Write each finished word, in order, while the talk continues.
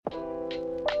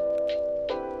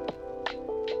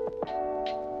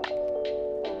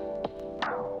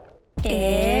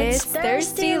It's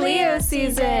Thirsty Leo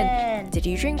season! Did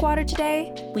you drink water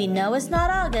today? We know it's not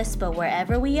August, but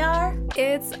wherever we are,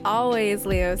 it's always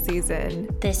Leo season.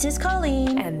 This is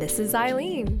Colleen. And this is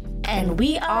Eileen. And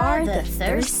we are the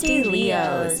Thirsty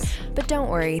Leos. But don't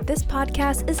worry, this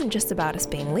podcast isn't just about us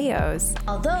being Leos.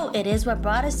 Although it is what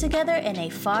brought us together in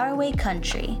a faraway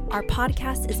country. Our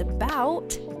podcast is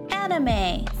about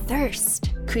anime,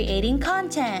 thirst, creating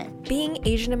content, being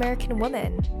Asian American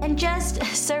women, and just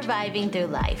surviving through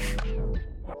life.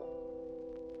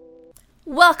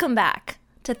 Welcome back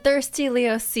to Thirsty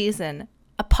Leo season,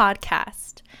 a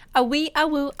podcast. A wee, a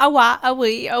woo, a wah, a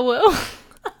wee, a woo.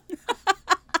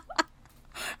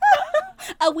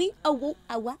 A wee, a woo,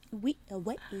 a wah, a wee, a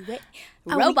wee, a wee.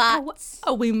 Robots.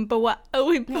 A wimba, a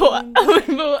wimba, a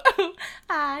wimba.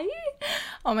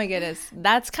 Oh my goodness.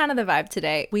 That's kind of the vibe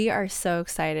today. We are so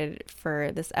excited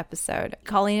for this episode.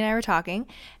 Colleen and I were talking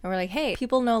and we're like, hey,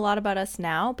 people know a lot about us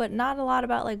now, but not a lot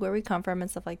about like where we come from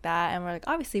and stuff like that. And we're like,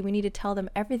 obviously we need to tell them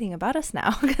everything about us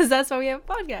now because that's why we have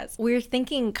a podcast. We're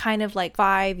thinking kind of like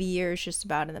 5 years just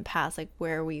about in the past, like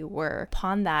where we were.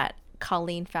 Upon that,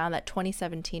 Colleen found that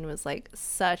 2017 was like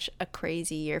such a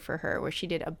crazy year for her where she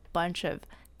did a bunch of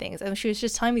things. And she was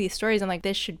just telling me these stories. I'm like,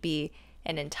 this should be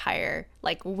an entire,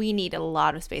 like, we need a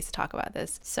lot of space to talk about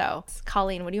this. So,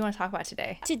 Colleen, what do you want to talk about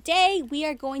today? Today, we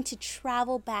are going to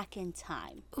travel back in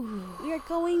time. Ooh. We are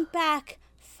going back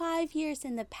 5 years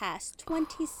in the past,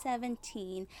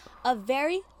 2017, a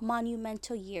very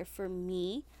monumental year for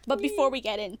me. But before we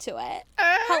get into it,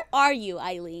 how are you,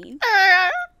 Eileen?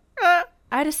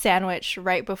 I had a sandwich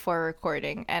right before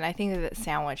recording, and I think that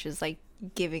sandwich is like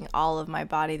giving all of my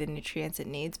body the nutrients it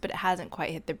needs, but it hasn't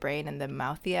quite hit the brain and the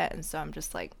mouth yet, and so I'm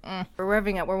just like, we're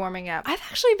revving up, we're warming up. I've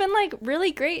actually been like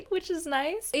really great, which is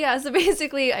nice. Yeah, so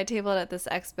basically I tabled at this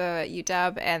expo at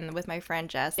UW and with my friend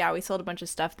Jess. Yeah, we sold a bunch of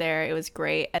stuff there. It was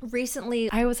great. And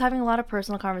recently I was having a lot of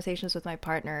personal conversations with my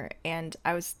partner, and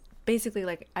I was basically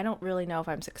like, I don't really know if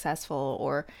I'm successful,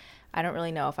 or I don't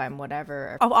really know if I'm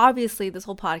whatever. Obviously, this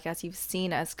whole podcast, you've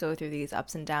seen us go through these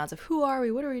ups and downs of who are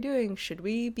we? What are we doing? Should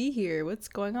we be here? What's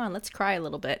going on? Let's cry a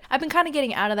little bit. I've been kind of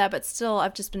getting out of that, but still,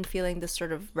 I've just been feeling this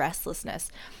sort of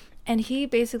restlessness. And he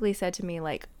basically said to me,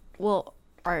 like, well,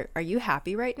 are you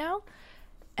happy right now?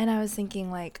 And I was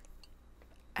thinking, like,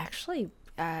 actually,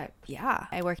 yeah.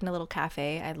 I work in a little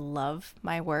cafe. I love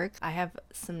my work. I have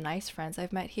some nice friends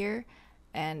I've met here.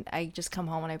 And I just come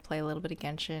home and I play a little bit of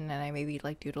Genshin and I maybe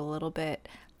like doodle a little bit.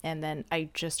 And then I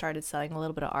just started selling a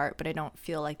little bit of art, but I don't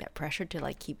feel like that pressure to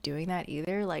like keep doing that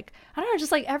either. Like, I don't know,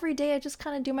 just like every day I just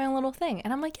kind of do my own little thing.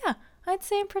 And I'm like, yeah, I'd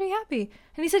say I'm pretty happy.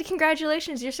 And he said,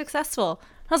 congratulations, you're successful.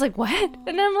 I was like, what? Aww.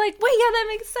 And then I'm like, wait, yeah, that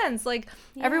makes sense. Like,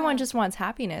 everyone just wants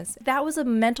happiness. That was a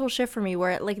mental shift for me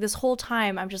where like this whole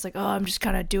time I'm just like, oh, I'm just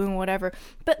kind of doing whatever.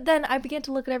 But then I began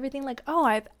to look at everything like, oh,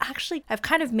 I've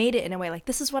kind of made it in a way. Like,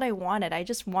 this is what I wanted. I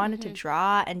just wanted to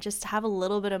draw and just have a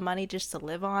little bit of money just to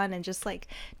live on and just like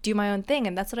do my own thing.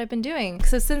 And that's what I've been doing.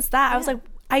 So since that, I was like,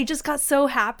 I just got so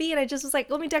happy and I just was like,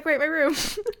 let me decorate my room.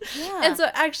 And so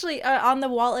actually on the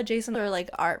wall adjacent are like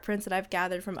art prints that I've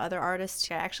gathered from other artists.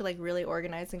 I actually like really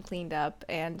organized and cleaned up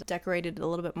and decorated a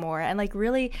little bit more and like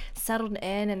really settled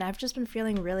in, and I've just been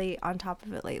feeling really on top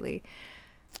of it lately.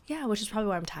 Yeah, which is probably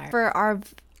why I'm tired. For our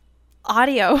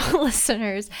audio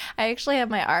listeners, I actually have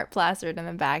my art plastered in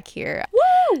the back here.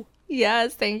 Woo!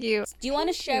 Yes, thank you. Do you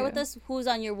want to share with us who's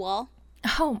on your wall?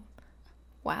 Oh,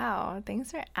 wow,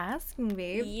 thanks for asking,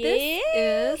 babe.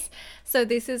 Yeah.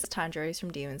 This is Tanjori's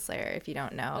from Demon Slayer, if you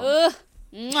don't know. Ugh.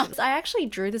 I actually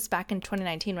drew this back in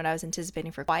 2019 when I was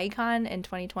anticipating for QuaiCon in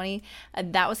 2020.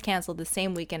 That was canceled the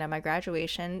same weekend of my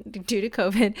graduation due to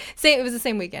COVID. It was the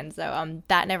same weekend, so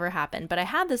that never happened. But I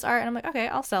had this art, and I'm like, okay,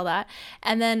 I'll sell that.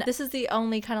 And then this is the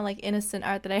only kind of like innocent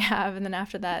art that I have, and then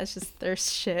after that, it's just there's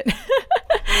shit.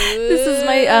 This is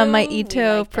my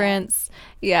Ito like prints.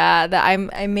 Yeah, that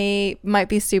I might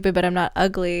be stupid, but I'm not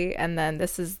ugly. And then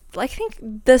this is, I think,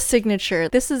 the signature.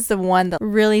 This is the one that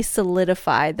really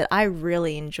solidified that I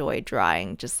really enjoy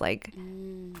drawing, just like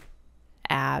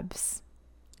abs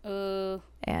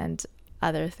and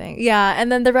other things. Yeah,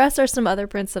 and then the rest are some other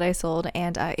prints that I sold,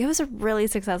 and it was a really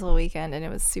successful weekend, and it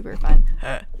was super fun.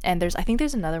 And I think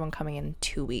there's another one coming in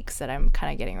 2 weeks that I'm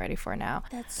kind of getting ready for now.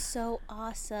 That's so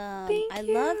awesome. Thank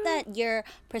you. Love that your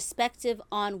perspective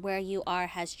on where you are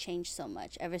has changed so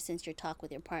much ever since your talk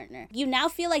with your partner. You now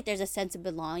feel like there's a sense of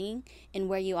belonging in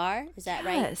where you are. Is that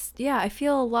right? Yes. Yeah, I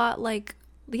feel a lot like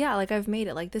yeah, like I've made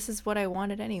it. Like, this is what I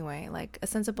wanted anyway. Like, a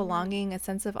sense of belonging, a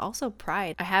sense of also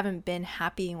pride. I haven't been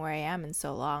happy where I am in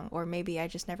so long, or maybe I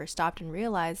just never stopped and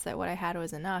realized that what I had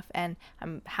was enough. And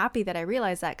I'm happy that I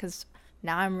realized that, because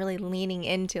now I'm really leaning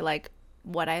into like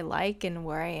what I like and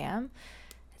where I am.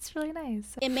 It's really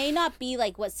nice. It may not be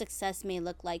like what success may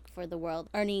look like for the world,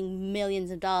 earning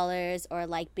millions of dollars or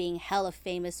like being hella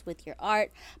famous with your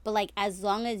art, but like as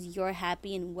long as you're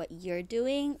happy in what you're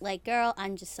doing, like girl,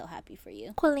 I'm just so happy for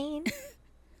you. Colleen.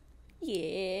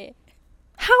 Yeah.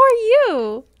 How are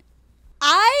you?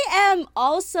 I am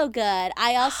also good.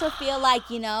 I also feel like,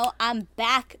 I'm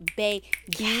back, baby.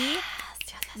 Yes.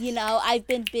 I've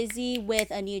been busy with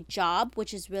a new job,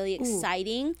 which is really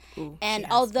exciting. And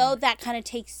she although that kind of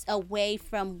takes away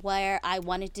from where I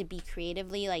wanted to be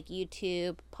creatively, like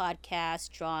YouTube,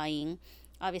 podcast, drawing.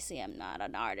 Obviously, I'm not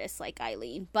an artist like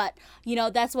Eileen, but,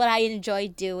 that's what I enjoy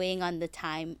doing on the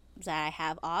times that I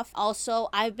have off. Also,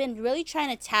 I've been really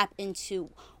trying to tap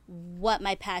into what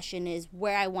my passion is,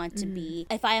 where I want to be,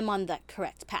 if I am on the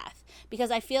correct path. Because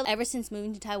I feel ever since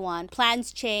moving to Taiwan,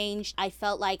 plans changed. I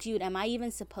felt like, dude, am I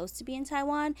even supposed to be in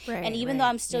Taiwan? Right, and even though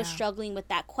I'm still struggling with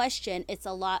that question, it's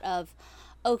a lot of,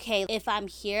 okay, if I'm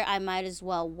here, I might as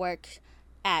well work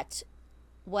at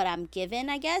what I'm given,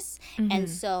 I guess. And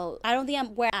so I don't think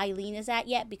I'm where Eileen is at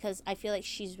yet, because I feel like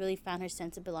she's really found her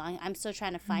sense of belonging. I'm still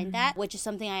trying to find that, which is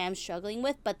something I am struggling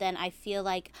with. But then I feel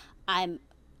like I'm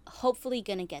hopefully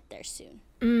gonna get there soon.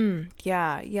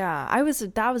 Yeah.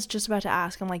 That was just about to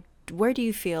ask. I'm like, where do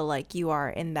you feel like you are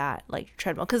in that like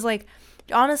treadmill? Because like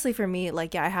honestly for me,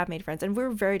 like, yeah, I have made friends and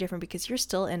we're very different because you're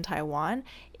still in Taiwan,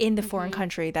 in the foreign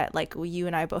country that like you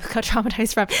and I both got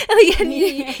traumatized from. And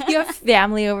you have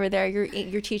family over there,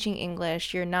 you're teaching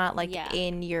English, you're not like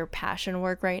in your passion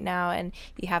work right now, and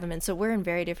you haven't been. So we're in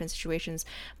very different situations.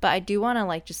 But I do want to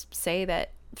like just say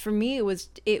that for me, it was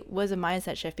a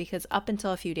mindset shift, because up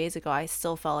until a few days ago, I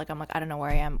still felt like I don't know where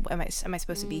I am. Am I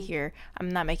supposed to be here? I'm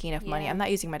not making enough money. I'm not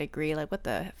using my degree. Like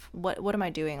what am I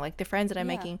doing? Like the friends that I'm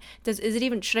making,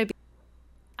 should I be?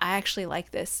 I actually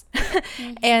like this.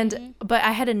 But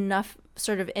I had enough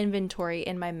sort of inventory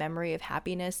in my memory of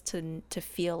happiness to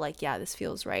feel like, yeah, this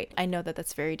feels right. I know that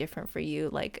that's very different for you,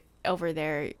 like over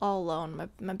there all alone,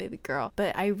 my baby girl.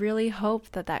 But I really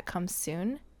hope that comes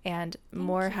soon. And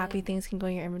more happy things can go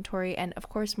in your inventory, and of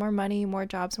course more money, more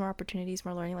jobs, more opportunities,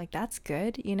 more learning. Like that's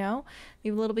good, maybe a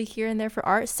little bit here and there for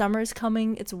art. Summer's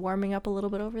coming, it's warming up a little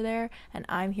bit over there, and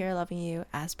I'm here loving you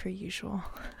as per usual.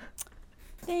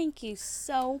 Thank you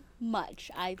so much,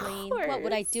 Eileen. What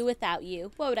would I do without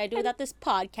you? What would I do without this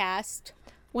podcast?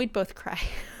 We'd both cry.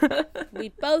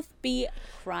 We'd both be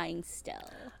crying still.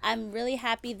 I'm really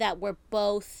happy that we're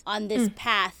both on this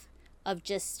path of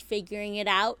just figuring it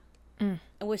out. And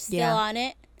we're still on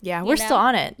it. Yeah, we're still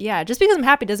on it. Yeah, just because I'm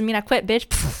happy doesn't mean I quit, bitch.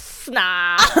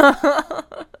 Nah.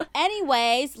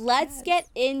 Anyways, let's get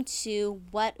into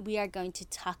what we are going to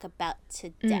talk about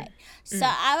today. So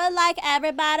I would like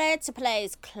everybody to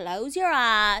please close your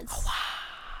eyes.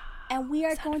 And we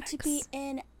are going to be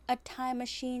in a time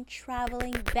machine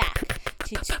traveling back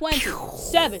to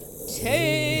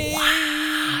 2017.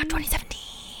 Wow,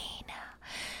 2017.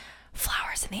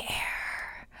 Flowers in the air.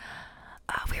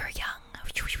 We were young.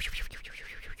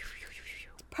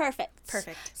 Perfect.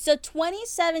 So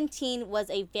 2017 was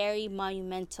a very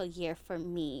monumental year for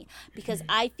me, because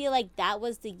I feel like that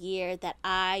was the year that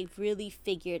I really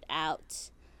figured out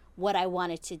what I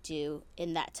wanted to do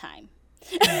in that time.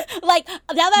 Like,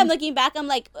 now that I'm looking back, I'm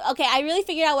like, okay, I really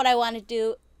figured out what I want to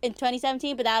do in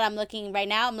 2017, but now that I'm looking right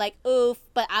now, I'm like, oof,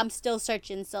 but I'm still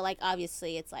searching. So like,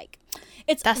 obviously it's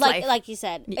that's like life. Like you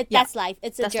said, that's life.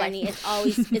 It's a journey.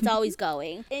 Life. It's always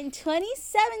going. In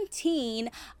 2017,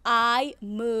 I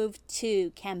moved to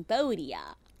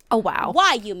Cambodia. Oh wow.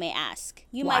 Why, you may ask?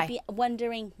 You might be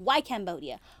wondering, why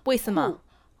Cambodia? 为什么?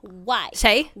 Why?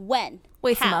 谁? When?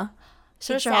 为什么?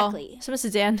 Exactly. 什么时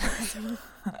间?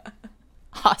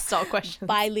 Hostile questions.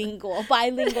 Bilingual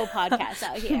podcast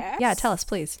out here. Yeah, tell us,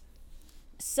 please.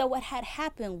 So what had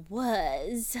happened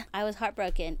was I was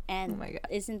heartbroken, and oh my God.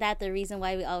 Isn't that the reason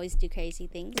why we always do crazy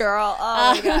things? Girl,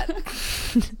 oh my God.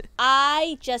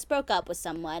 I just broke up with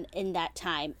someone in that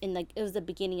time. It was the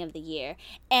beginning of the year,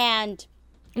 and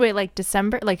wait, like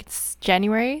December, like it's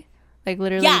January, like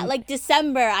literally. Yeah, like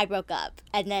December I broke up,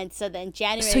 and then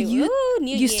January. So you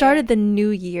new year. Started the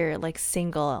new year like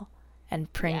single. And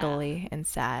pringly and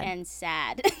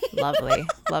sad. Lovely.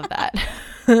 Love that.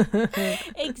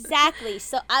 Exactly.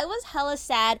 So I was hella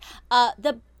sad.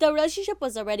 The relationship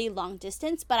was already long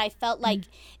distance, but I felt like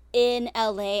in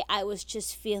LA, I was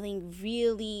just feeling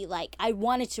really like I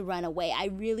wanted to run away. I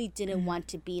really didn't want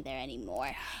to be there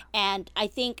anymore. And I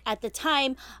think at the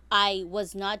time, I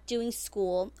was not doing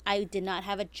school. I did not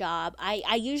have a job.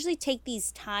 I usually take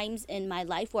these times in my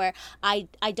life where I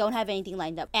don't have anything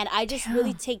lined up. And I just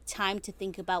really take time to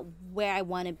think about where I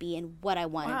want to be and what I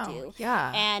want to do.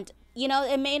 Yeah. And you know,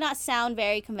 it may not sound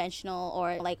very conventional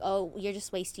or like, oh, you're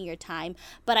just wasting your time.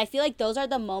 But I feel like those are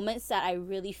the moments that I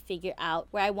really figure out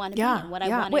where I want to be and what I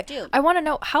want to do. I want to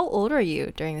know, how old are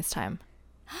you during this time?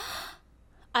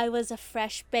 I was a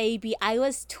fresh baby. I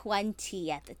was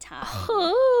 20 at the time.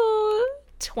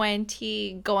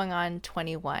 20 going on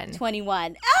 21.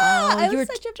 21. I was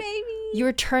such a baby. You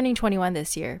were turning 21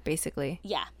 this year, basically.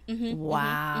 Yeah.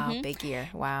 Wow. Big year.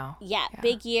 Wow. Yeah,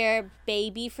 big year,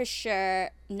 baby for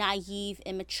sure, naive,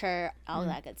 immature, all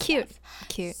that good stuff.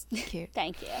 Cute.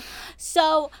 Thank you.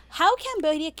 So how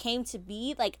Cambodia came to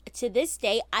be, like, to this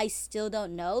day, I still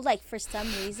don't know. Like, for some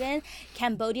reason,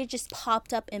 Cambodia just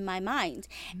popped up in my mind.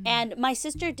 And my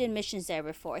sister did missions there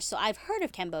before, so I've heard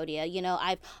of Cambodia. You know,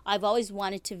 I've always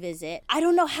wanted to visit. I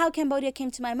don't know how Cambodia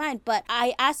came to my mind, but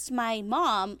I asked my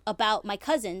mom about my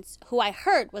cousins who I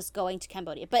heard was going to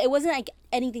Cambodia, but it wasn't like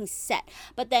anything set.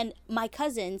 But then my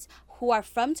cousins who are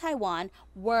from Taiwan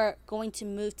were going to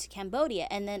move to Cambodia,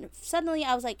 and then suddenly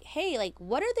I was like, hey, like,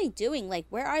 what are they doing? Like,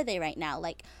 where are they right now?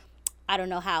 Like, I don't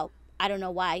know how. I don't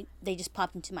know why. They just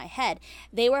popped into my head.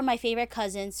 They were my favorite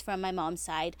cousins from my mom's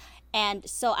side. And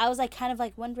so I was like kind of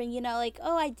like wondering, you know, like,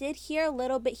 oh, I did hear a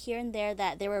little bit here and there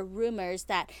that there were rumors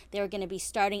that they were going to be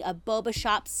starting a boba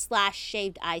shop /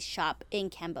 shaved ice shop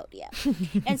in Cambodia.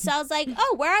 And so I was like,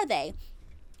 oh, where are they?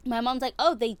 My mom's like,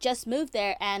 oh, they just moved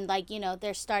there and, like, you know,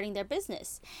 they're starting their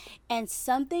business. And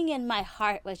something in my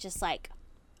heart was just like,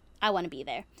 I want to be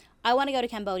there. I want to go to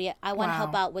Cambodia. I want to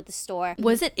help out with the store.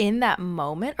 Was it in that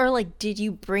moment, or like did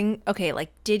you bring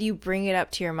it up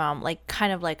to your mom, like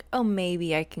kind of like, oh,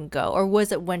 maybe I can go? Or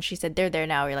was it when she said they're there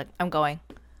now, you're like, I'm going?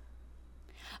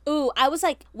 Ooh, I was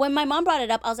like, when my mom brought it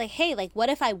up, I was like, hey, like, what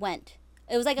if I went?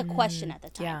 It was like a question at the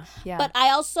time. Yeah. But I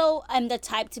also am the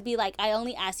type to be like, I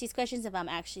only ask these questions if I'm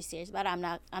actually serious about it. I'm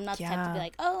not the type to be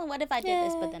like, oh, what if I did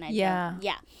this, but then I don't.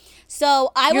 Yeah.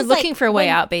 So You're looking for a way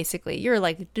out, basically. You're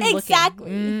like, exactly.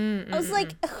 Looking. I was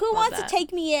like, who wants to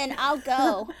take me in? I'll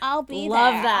go. I'll be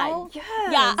Love there. that.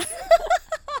 Yeah.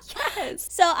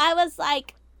 Yes. So I was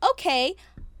like, okay,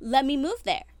 let me move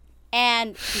there.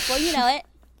 And before you know it,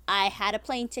 I had a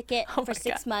plane ticket for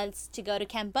 6 months to go to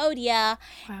Cambodia,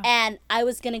 and I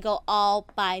was going to go all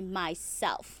by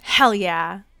myself. Hell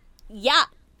yeah. Yeah.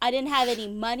 I didn't have any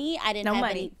money. I didn't have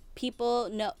any people.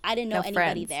 No, I didn't know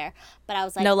anybody there. But I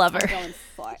was like, no lover. I'm going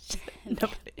for it.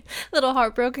 Nobody. Little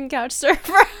heartbroken couch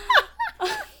surfer.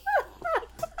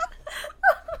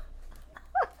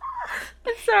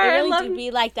 I'm sorry. It really do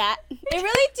be like that. It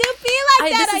really do be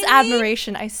like that. This is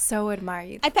admiration. I so admire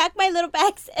you. I packed my little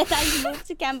bags and I moved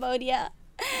to Cambodia.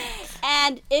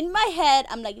 And in my head,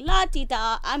 I'm like,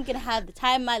 la-di-da, I'm going to have the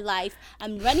time of my life.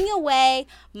 I'm running away.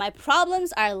 My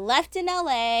problems are left in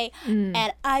LA.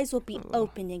 And eyes will be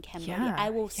opened in Cambodia.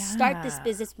 I will start this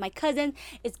business with my cousin.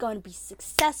 It's going to be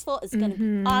successful. It's going to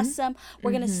be awesome.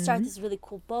 We're going to start this really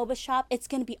cool boba shop. It's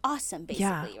going to be awesome, basically,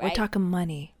 right? We're talking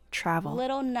money. Travel.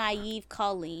 Little naive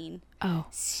Colleen. Oh.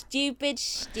 Stupid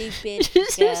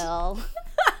girl.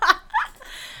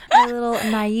 A little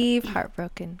naive,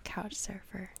 heartbroken couch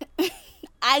surfer.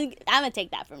 I'm going to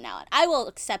take that from now on. I will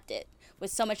accept it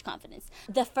with so much confidence.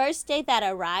 The first day that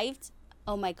arrived,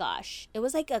 oh my gosh, it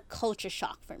was like a culture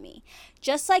shock for me.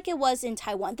 Just like it was in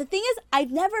Taiwan. The thing is,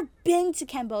 I've never been to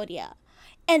Cambodia.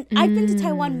 And I've been to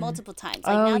Taiwan multiple times.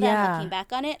 Like, now that I'm looking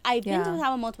back on it, I've been to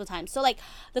Taiwan multiple times. So, like,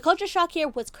 the culture shock here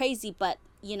was crazy, but,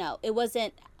 you know, it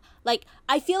wasn't, like,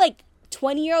 I feel like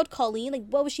 20-year-old Colleen, like,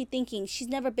 what was she thinking? She's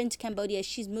never been to Cambodia.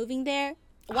 She's moving there.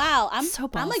 Wow. I'm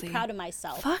like, proud of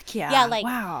myself. Fuck yeah. Yeah, like,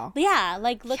 wow. Yeah,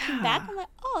 like, looking back, I'm like,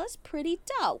 oh, that's pretty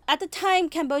dope. At the time,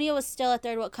 Cambodia was still a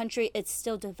third world country. It's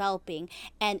still developing,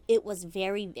 and it was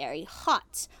very, very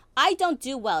hot. I don't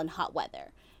do well in hot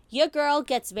weather. Your girl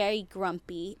gets very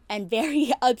grumpy and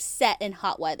very upset in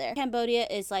hot weather. Cambodia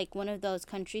is like one of those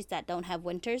countries that don't have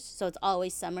winters, so it's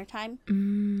always summertime. So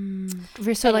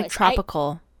anyways, like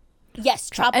tropical. Yes,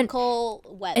 tropical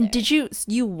weather. And did you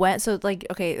went, so like,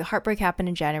 okay, Heartbreak happened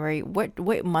in January. What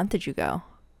month did you go?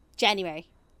 January.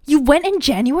 You went in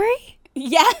January?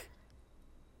 Yeah.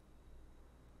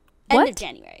 What? End of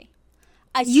January.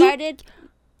 I started.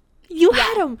 You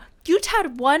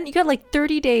got like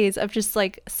 30 days of just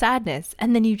like sadness,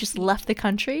 and then you just left the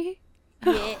country?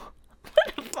 Yeah.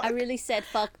 I really said,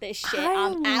 fuck this shit.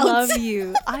 I'm out.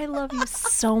 I love you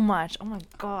so much. Oh my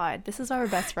God. This is why we're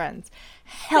best friends.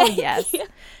 Hell yes.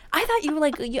 I thought you were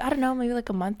like, I don't know, maybe like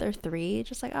a month or 3.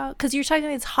 Just like, oh, because you're talking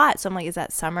it's hot. So I'm like, is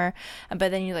that summer?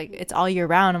 But then you're like, it's all year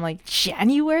round. I'm like,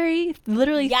 January?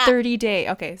 Literally 30 days.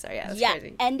 Okay, sorry. Yeah, that's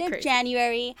crazy. End of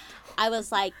January, I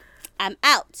was like, I'm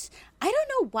out. I don't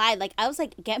know why. Like, I was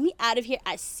like, get me out of here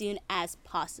as soon as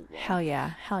possible. Hell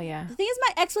yeah. The thing is,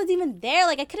 my ex wasn't even there.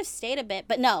 Like, I could have stayed a bit,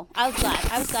 but no, I was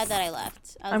glad. I was glad that I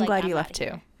left. I'm glad you left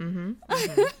too.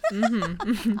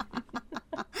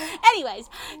 Anyways,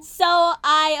 so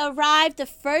I arrived. The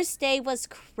first day was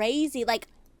crazy. Like,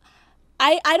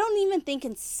 I don't even think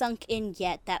it's sunk in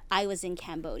yet that I was in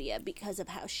Cambodia because of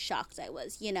how shocked I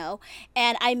was, you know?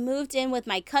 And I moved in with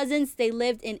my cousins. They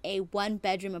lived in a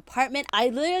 1-bedroom apartment. I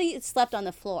literally slept on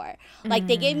the floor. Like,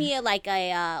 they gave me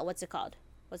what's it called?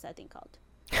 What's that thing called?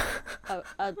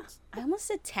 I almost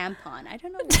said tampon. I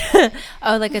don't know why.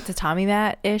 Oh, like a tatami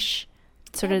mat-ish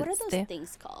sort of. What are those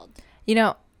things called? You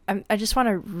know, I just want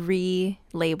to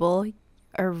relabel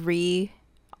or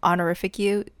honorific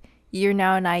you. You're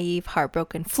now a naive,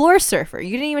 heartbroken floor surfer.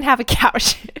 You didn't even have a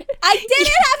couch. I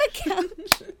didn't have a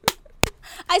couch.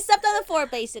 I slept on the floor,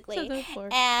 basically.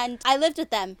 And I lived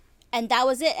with them. And that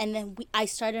was it. And then I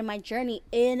started my journey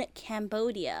in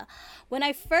Cambodia. When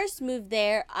I first moved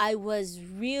there, I was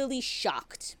really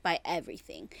shocked by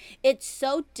everything. It's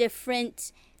so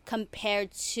different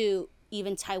compared to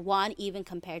even Taiwan, even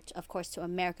compared to, of course, to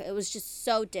America. It was just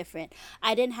so different.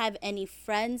 I didn't have any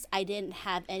friends. I didn't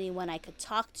have anyone I could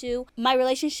talk to. My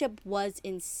relationship was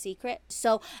in secret.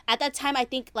 So at that time, I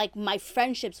think like my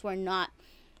friendships were not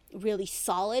really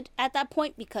solid at that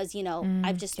point because, you know,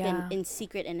 I've just been in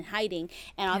secret and in hiding,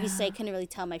 and obviously I couldn't really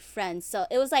tell my friends. So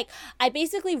it was like I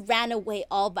basically ran away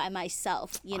all by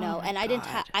myself, you know, and I didn't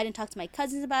talk to my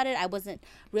cousins about it. I wasn't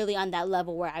really on that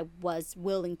level where I was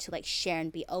willing to like share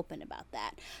and be open about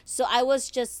that. So I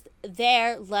was just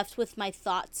there, left with my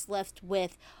thoughts, left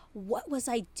with what was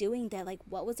I doing there? Like,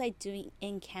 what was I doing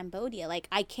in Cambodia? Like,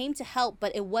 I came to help,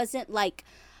 but it wasn't like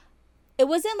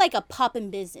a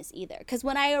pop-in business either. Because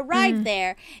when I arrived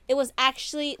there, it was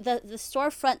actually the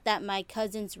storefront that my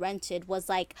cousins rented was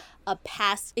like a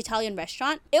past Italian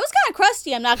restaurant. It was kind of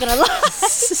crusty, I'm not going to lie.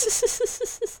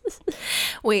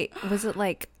 Wait,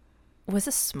 was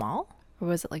it small or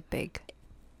was it like big?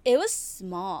 It was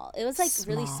small. It was like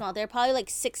really small. There were probably like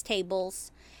 6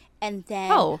 tables, and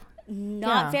then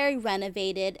not very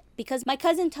renovated, because my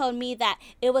cousin told me that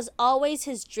it was always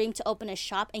his dream to open a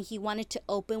shop, and he wanted to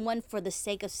open one for the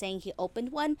sake of saying he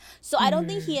opened one. So I don't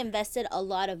think he invested a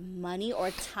lot of money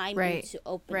or time into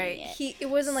opening it. It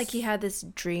wasn't like he had this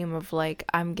dream of like,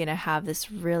 I'm gonna have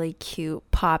this really cute,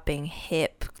 popping,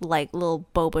 hip, like little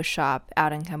boba shop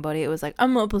out in Cambodia. It was like,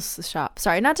 I'm gonna open the shop.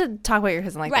 Sorry, not to talk about your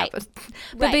cousin like that,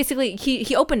 but basically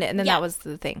he opened it, and then that was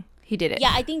the thing. He did it.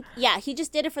 Yeah, I think, he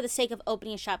just did it for the sake of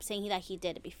opening a shop, saying that he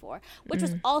did it before, which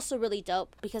was also really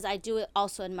dope, because I do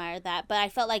also admire that. But I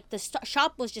felt like the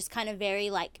shop was just kind of very,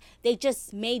 like, they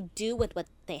just made do with what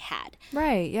they had.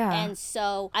 Right, yeah. And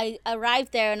so I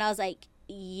arrived there, and I was like,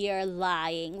 you're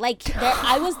lying. Like,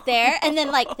 I was there, and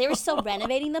then, like, they were still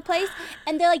renovating the place,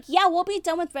 and they're like, yeah, we'll be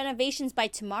done with renovations by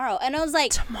tomorrow. And I was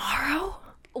like, tomorrow?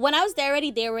 When I was there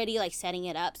already, they were already like setting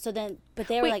it up. So then, but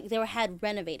they were had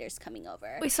renovators coming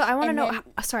over. Wait, so I want to know.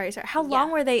 Sorry. How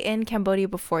long were they in Cambodia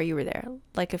before you were there?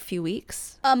 Like a few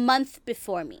weeks? A month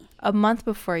before me. A month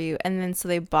before you, and then so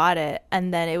they bought it,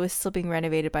 and then it was still being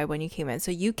renovated by when you came in.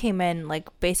 So you came in like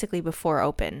basically before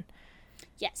open.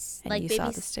 Yes, and like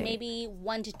maybe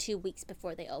 1 to 2 weeks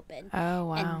before they open. Oh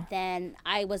wow! And then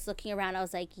I was looking around. I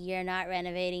was like, "You're not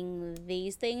renovating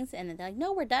these things?" And then they're like,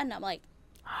 "No, we're done." And I'm like,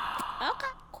 okay,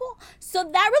 cool. So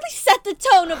that really set the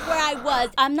tone of where I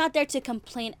was. I'm not there to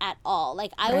complain at all.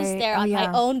 Like, I was there on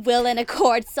my own will and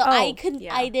accord. So I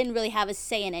didn't really have a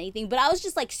say in anything. But I was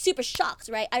just like super shocked,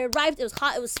 right? I arrived, it was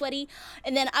hot, it was sweaty.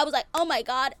 And then I was like, oh my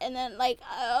God. And then like,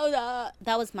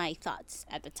 that was my thoughts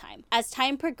at the time. As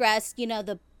time progressed, you know,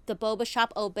 the boba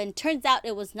shop opened. Turns out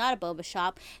it was not a boba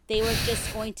shop. They were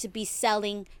just going to be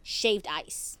selling shaved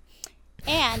ice.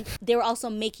 And they were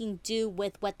also making do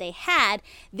with what they had.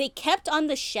 They kept on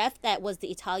the chef that was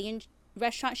the Italian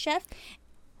restaurant chef,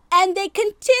 and they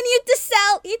continued to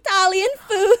sell Italian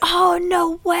food. Oh,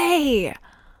 no way.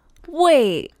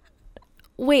 Wait,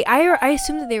 I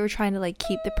assumed that they were trying to like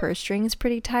keep the purse strings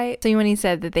pretty tight. So when he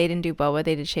said that they didn't do boba,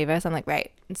 they did shave ice, I'm like,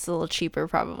 right, it's a little cheaper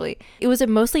probably. Was it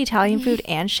mostly Italian food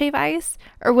and shave ice?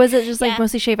 Or was it just like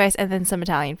mostly shave ice and then some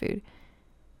Italian food?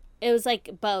 It was like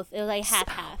both. It was like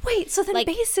half. Wait, so then like,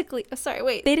 basically,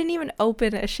 they didn't even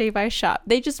open a shave ice shop.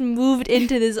 They just moved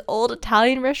into this old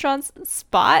Italian restaurant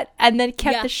spot and then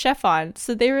kept the chef on.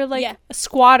 So they were like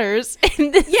squatters in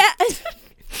this. Yeah.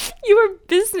 You were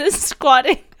business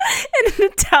squatting in an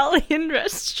Italian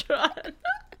restaurant.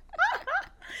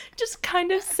 Just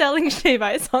kind of selling shave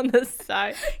ice on the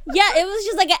side. Yeah, it was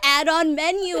just like an add-on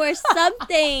menu or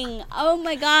something. Oh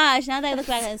my gosh. Now that I look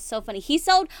back, it's so funny. He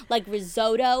sold like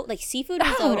risotto, like seafood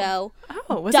risotto.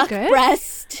 Oh, was duck it good?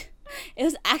 breast. It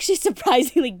was actually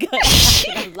surprisingly good. I'm not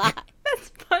gonna lie. That's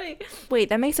funny. Wait,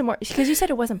 that makes it more, because you said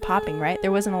it wasn't popping, right?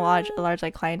 There wasn't a large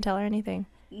like clientele or anything.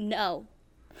 No.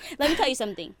 Let me tell you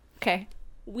something. Okay.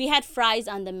 We had fries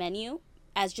on the menu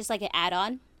as just like an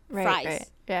add-on. Right, Fries. right.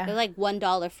 Yeah. They're like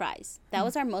 $1 fries. That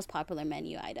was our most popular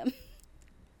menu item.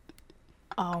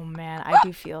 Oh man, I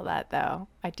do feel that though.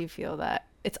 I do feel that.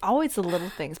 It's always the little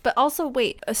things. But also,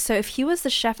 wait, so if he was the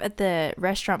chef at the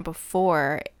restaurant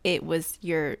before it was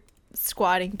your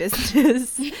squatting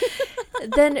business,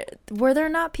 then were there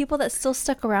not people that still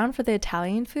stuck around for the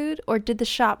Italian food? Or did the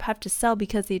shop have to sell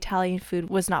because the Italian food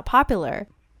was not popular?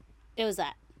 It was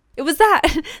that. It was that.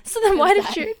 So then why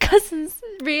did your cousins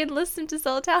re-enlist him to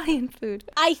sell Italian food?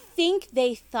 I think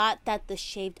they thought that the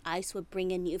shaved ice would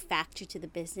bring a new factor to the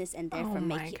business and therefore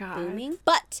make it booming.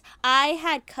 But I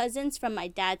had cousins from my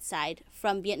dad's side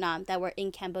from Vietnam that were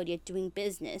in Cambodia doing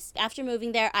business. After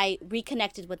moving there, I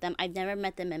reconnected with them. I've never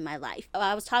met them in my life.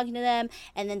 I was talking to them,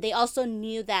 and then they also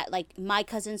knew that like my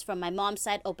cousins from my mom's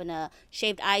side opened a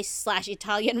shaved ice /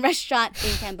 Italian restaurant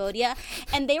in Cambodia.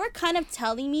 And they were kind of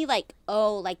telling me like,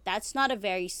 oh, like that's not a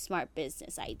very smart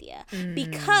business idea.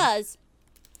 Because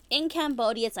in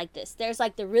Cambodia, it's like this. There's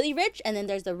like the really rich and then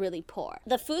there's the really poor.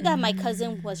 The food that my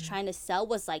cousin was trying to sell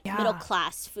was like middle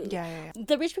class food. Yeah.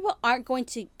 The rich people aren't going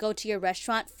to go to your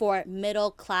restaurant for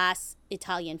middle class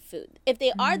Italian food. If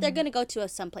they are, they're going to go to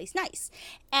someplace nice.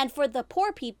 And for the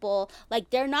poor people, like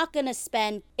they're not going to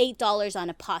spend $8 on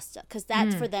a pasta because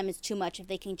that for them is too much if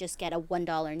they can just get a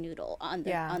 $1 noodle on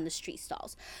the street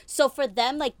stalls. So for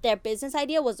them, like their business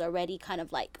idea was already kind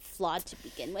of like flawed to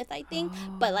begin with, I think.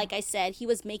 But like I said, he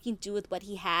was making do with what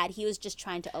he had. He was just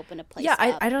trying to open a place up.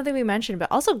 I don't think we mentioned, but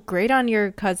also great on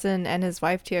your cousin and his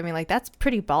wife too. I mean, like that's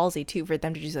pretty ballsy too for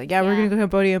them to just like, we're going to go to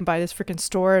Cambodia and buy this freaking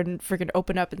store and freaking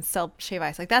open up and sell shave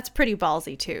ice. Like that's pretty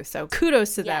ballsy too. So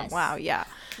kudos to them. Wow. Yeah.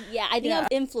 Yeah. I think I'm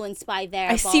influenced by their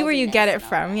I see where you get it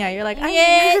from. Yeah. You're like,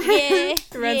 yeah.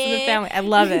 It runs in the family. I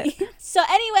love it. So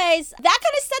anyways, that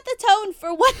kind of set the tone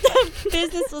for what the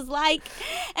business was like.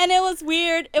 And it was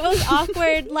weird. It was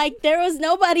awkward. Like there was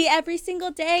nobody every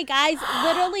single day, guys.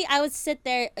 Literally, I would sit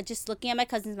there just looking at my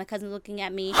cousins looking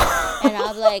at me. And I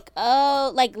was like,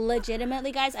 oh, like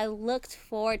legitimately, guys, I looked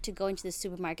forward to going to the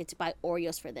supermarket to buy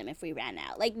Oreos for them if we ran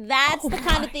out. Like that's the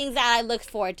kind of things that I looked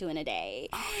forward to in a day.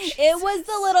 It was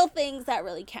the little things that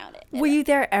really counted. Were you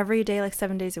there every day, like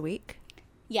 7 days a week?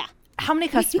 Yeah. How many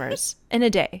customers in a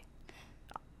day?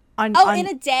 In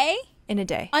a day? In a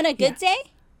day. On a good day?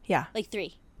 Yeah. Like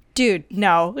 3. Dude,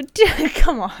 no.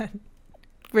 Come on.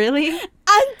 Really?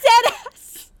 I'm dead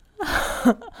ass.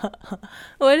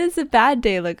 What does a bad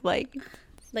day look like?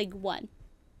 Like 1.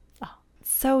 Oh.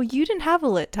 So you didn't have a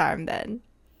lit time then?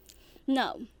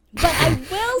 No. But I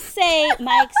will say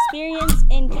my experience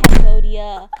in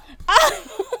Cambodia.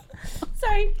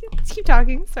 Sorry, keep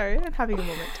talking. Sorry, I'm having a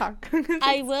moment. Talk.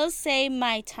 I will say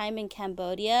my time in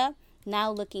Cambodia,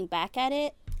 now looking back at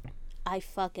it, I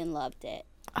fucking loved it.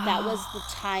 That was the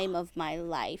time of my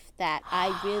life that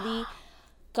I really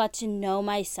got to know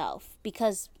myself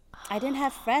because I didn't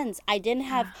have friends. I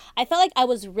felt like I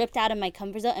was ripped out of my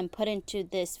comfort zone and put into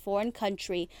this foreign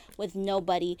country with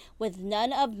nobody, with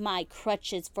none of my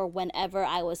crutches for whenever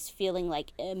I was feeling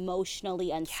like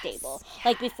emotionally unstable.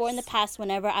 Like before in the past,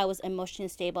 whenever I was emotionally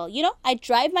unstable, I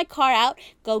drive my car out,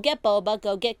 go get boba,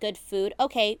 go get good food.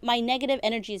 Okay, my negative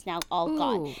energy is now all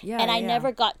gone. I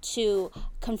never got to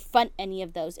confront any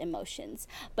of those emotions.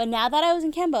 But now that I was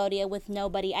in Cambodia with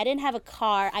nobody, I didn't have a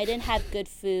car, I didn't have good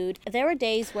food. There were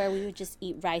days where we would just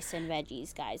eat rice and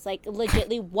veggies, guys. Like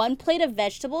legitly 1 plate of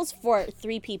vegetables for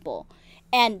 3 people.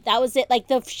 And that was it. Like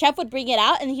the chef would bring it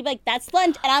out and he'd be like, that's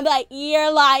lunch. And I'm like,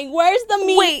 you're lying. Where's the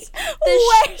meat? Wait,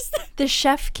 the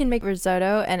chef can make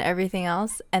risotto and everything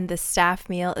else and the staff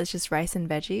meal is just rice and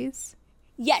veggies?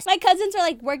 Yes. My cousins are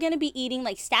like, we're going to be eating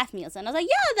like staff meals. And I was like,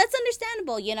 yeah, that's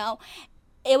understandable,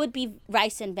 It would be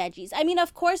rice and veggies. I mean,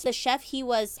 of course, the chef, he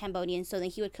was Cambodian, so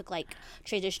then he would cook, like,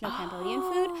 traditional Cambodian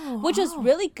food, which was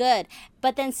really good.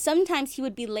 But then sometimes he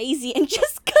would be lazy and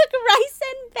just cook rice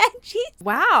and veggies.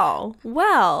 Wow.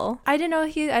 Well, I didn't know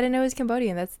he was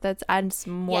Cambodian. That's adds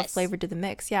some more flavor to the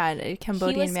mix. Yeah, a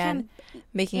Cambodian man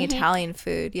making Italian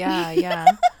food. Yeah.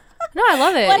 No, I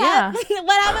love it.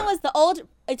 What happened was the old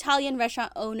Italian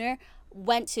restaurant owner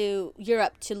went to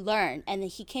Europe to learn, and then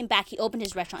he came back. He opened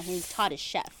his restaurant and he taught his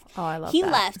chef. Oh, I love He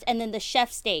that. left, and then the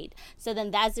chef stayed. So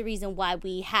then that's the reason why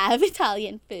we have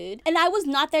Italian food. And I was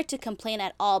not there to complain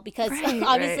at all because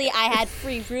obviously I had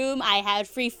free room, I had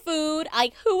free food.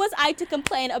 Like, who was I to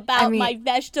complain about my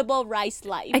vegetable rice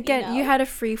life? Again, you had a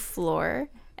free floor.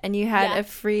 And you had a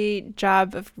free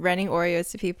job of renting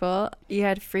Oreos to people. You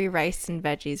had free rice and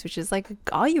veggies, which is like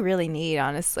all you really need,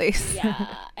 honestly. Yeah,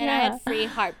 and I had free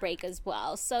Heartbreak as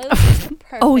well. So it was just a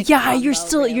perfect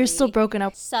combo, you're still broken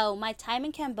up. So my time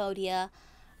in Cambodia,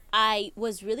 I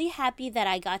was really happy that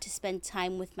I got to spend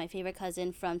time with my favorite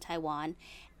cousin from Taiwan.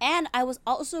 And I was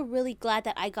also really glad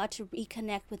that I got to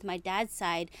reconnect with my dad's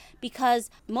side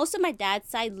because most of my dad's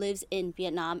side lives in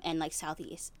Vietnam and like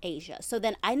Southeast Asia. So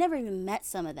then I never even met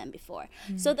some of them before.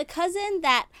 So the cousin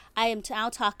that I am now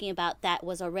talking about that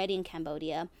was already in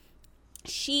Cambodia,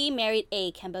 she married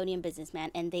a Cambodian businessman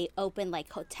and they opened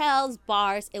like hotels,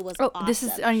 bars. It was awesome. This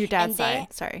is on your dad's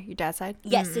side. Sorry, your dad's side?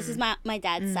 Yes, this is my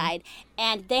dad's side.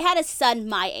 And they had a son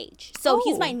my age. So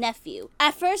he's my nephew.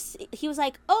 At first, he was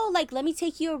like, oh, like, let me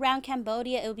take you around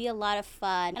Cambodia. It'll be a lot of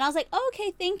fun. And I was like, oh, okay,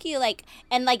 thank you. Like,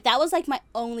 and like, that was like my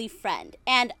only friend.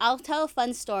 And I'll tell a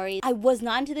fun story. I was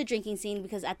not into the drinking scene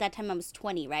because at that time I was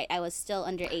 20, right? I was still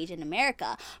underage in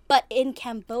America. But in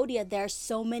Cambodia, there are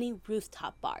so many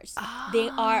rooftop bars. They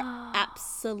are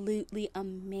absolutely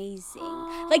amazing.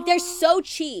 Like, they're so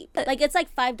cheap. Like, it's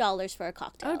like $5 for a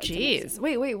cocktail. Oh, jeez.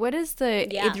 Wait. What is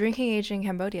the drinking age in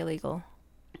Cambodia legal?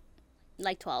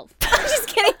 Like 12. I'm just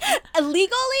kidding.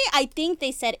 Legally, I think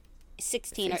they said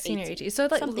 16 or 18. So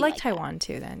like Taiwan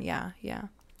too then. Yeah.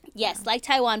 Yes, like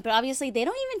Taiwan. But obviously, they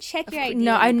don't even check your ID.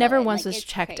 No, I never once was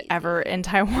checked ever in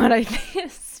Taiwan, I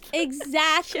think.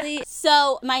 Exactly. Yeah.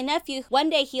 So my nephew, one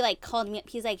day he like called me up.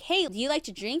 He's like, hey, do you like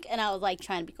to drink? And I was like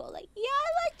trying to be cool. Like, yeah,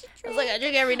 I like to drink. I was like, I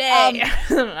drink every day. I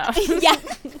don't know. Yeah.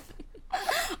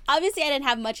 Obviously, I didn't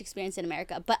have much experience in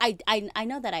America, but I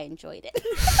know that I enjoyed it.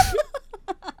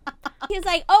 He's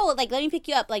like, oh, like, let me pick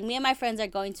you up. Like, me and my friends are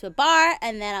going to a bar.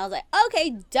 And then I was like,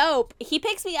 okay, dope. He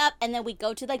picks me up, and then we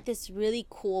go to, like, this really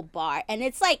cool bar. And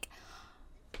it's, like,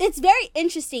 it's very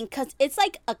interesting because it's,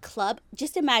 like, a club.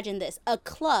 Just imagine this. A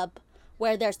club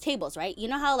where there's tables, right? You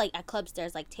know how, like, at clubs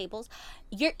there's, like, tables?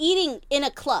 You're eating in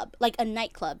a club, like a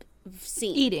nightclub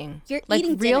scene. Eating? You're like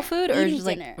eating real dinner. food or eating just,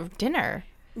 like, dinner?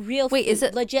 Real Wait, food. is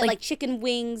it legit like chicken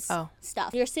wings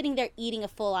stuff? You're sitting there eating a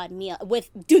full-on meal with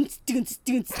doons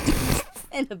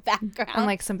in the background. And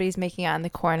like somebody's making out in the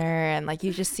corner and like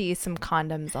you just see some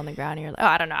condoms on the ground and you're like, oh,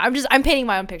 I don't know. I'm painting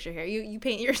my own picture here. You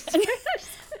paint yours.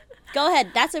 Go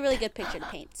ahead. That's a really good picture to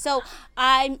paint. So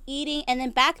I'm eating, and then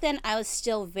back then I was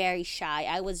still very shy.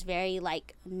 I was very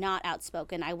like not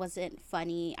outspoken. I wasn't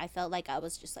funny. I felt like I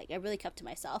was just like, I really kept to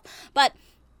myself. But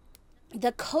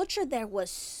the culture there was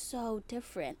so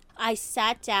different. I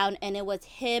sat down and it was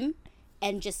him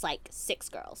and just like 6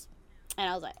 girls. And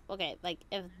I was like, okay, like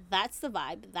if that's the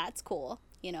vibe, that's cool.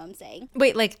 You know what I'm saying?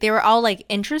 Wait, like they were all like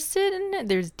interested in it?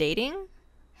 There's dating?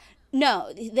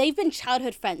 No, they've been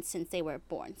childhood friends since they were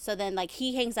born. So then like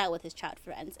he hangs out with his childhood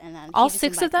friends and then all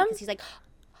 6 of them? He's like,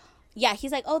 yeah,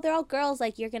 he's like, oh, they're all girls,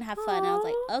 like, you're gonna have fun. And I was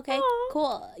like, okay,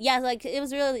 cool. Yeah, like, it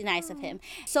was really nice of him.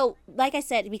 So, like I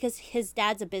said, because his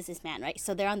dad's a businessman, right?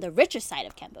 So they're on the richer side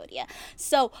of Cambodia.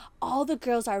 So all the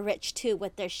girls are rich, too,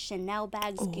 with their Chanel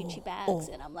bags, Gucci bags.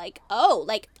 And I'm like, oh,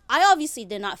 like, I obviously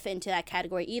did not fit into that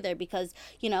category either because,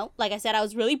 you know, like I said, I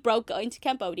was really broke going to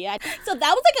Cambodia. So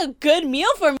that was, like, a good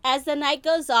meal for me. As the night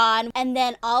goes on, and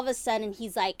then all of a sudden,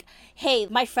 he's like, hey,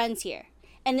 my friend's here.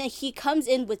 And then he comes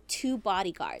in with 2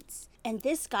 bodyguards. And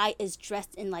this guy is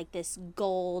dressed in like this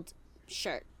gold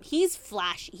shirt. He's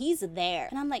flashy. He's there.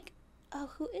 And I'm like, oh,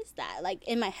 who is that? Like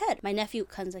in my head, my nephew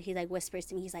comes up, he like whispers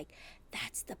to me. He's like,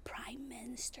 that's the prime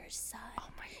minister's son. Oh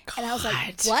my God. And I was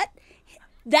like, what?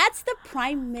 That's the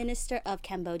prime minister of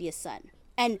Cambodia's son.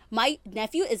 And my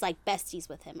nephew is like besties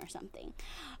with him or something. And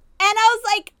I was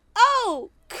like, oh,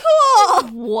 cool.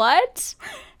 What?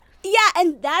 Yeah,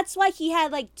 and that's why he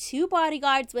had like 2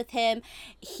 bodyguards with him.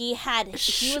 He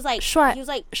was like,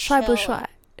 Shuai, 帅不帅？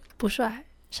不帅，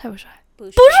帅不帅？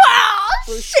 Bourgeois.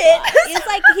 Shit. He's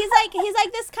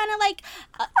like this kind of like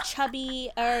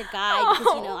chubby guy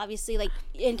because you know obviously like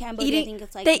in Cambodia I think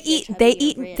it's like they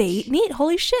eat meat.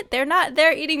 Holy shit!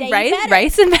 They're eating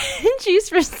rice and veggies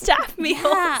for staff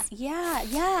meals.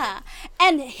 Yeah.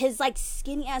 And his like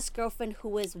skinny ass girlfriend who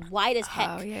was white as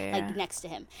heck like next to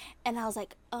him, and I was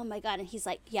like, oh my God! And he's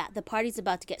like, yeah, the party's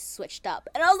about to get switched up,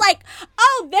 and I was like,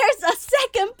 oh, there's a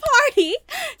second party.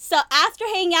 So after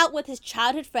hanging out with his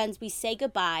childhood friends, we say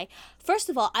goodbye. First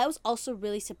of all, I was also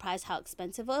really surprised how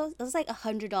expensive it was. It was like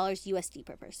 $100 USD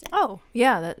per person. Oh,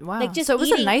 yeah. Wow. Like, just so it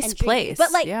was a eating nice and drinking. place.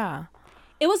 But, like, yeah.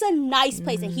 It was a nice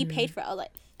place, and he paid for it. I was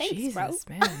like, thanks, Jesus,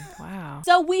 bro. man. Wow.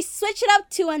 So we switch it up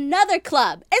to another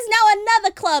club. It's now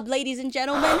another club, ladies and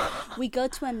gentlemen. We go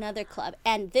to another club,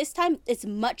 and this time it's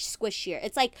much squishier.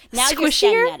 It's like now you're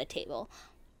standing at a table.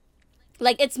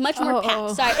 Like, it's much more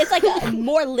packed. Sorry. It's like a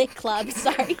more lit club.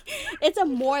 Sorry. It's a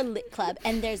more lit club,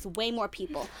 and there's way more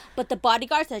people. But the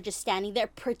bodyguards are just standing there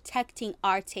protecting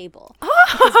our table.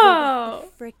 Because we're the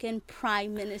freaking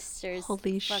prime minister's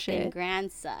fucking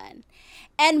grandson.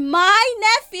 And my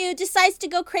nephew decides to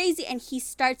go crazy, and he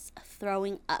starts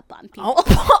throwing up on people.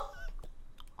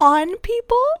 On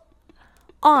people?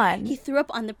 On? He threw up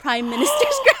on the prime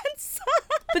minister's grandson.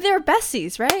 But they were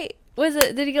besties, right? Was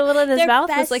it? Did he get a little in his mouth?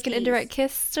 Besties. Was it like an indirect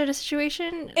kiss sort of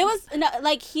situation? It was no,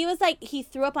 like he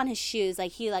threw up on his shoes.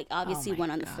 Like he obviously went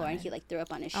on the floor and he threw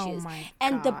up on his shoes.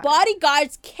 And the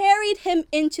bodyguards carried him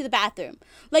into the bathroom.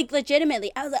 Like,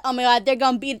 legitimately. I was like, oh my God, they're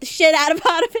gonna beat the shit out of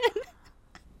him.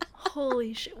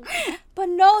 Holy shit. But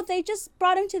no, they just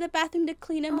brought him to the bathroom to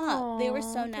clean him up. They were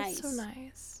so nice. That's so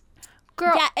nice.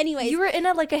 Girl, yeah, anyways. You were in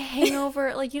a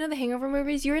hangover, like, the hangover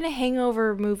movies? You were in a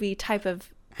hangover movie type of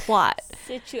plot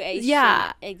situation.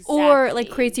 Yeah, exactly. Or like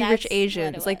Crazy Rich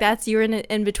Asians. Like, that's, you're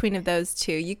in between of those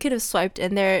two. You could have swiped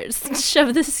in there,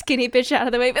 shoved this skinny bitch out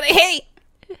of the way, but like, hey,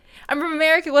 I'm from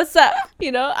America. What's up?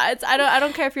 I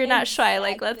don't care if you're not shy.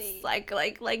 Like, let's like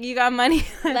you got money.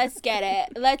 Let's get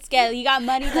it. You got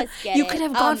money. Let's get it. You could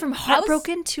have gone from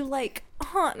Heartbroken to like,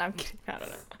 no, I'm kidding. I don't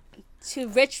know. To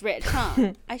rich,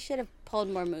 huh? I should have pulled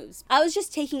more moves. I was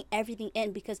just taking everything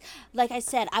in because, like I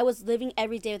said, I was living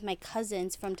every day with my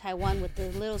cousins from Taiwan with the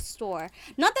little store.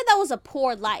 Not that was a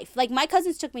poor life. Like, my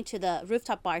cousins took me to the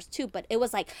rooftop bars too, but it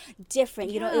was like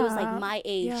different. It was like my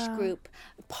age group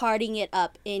partying it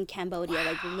up in Cambodia,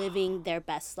 like living their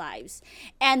best lives.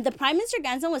 And the Prime Minister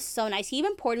grandson was so nice. He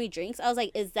even poured me drinks. I was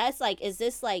like, is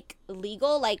this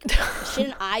legal? Like,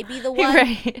 shouldn't I be the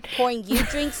one pouring you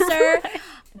drinks, sir?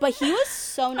 But he was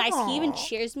so nice. He even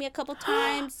cheers me a couple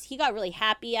times. He got really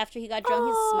happy after he got drunk.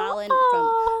 He's smiling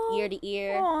from ear to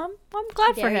ear. I'm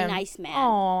glad for him. Very nice man.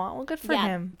 Oh, well, good for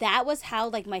him. That was how,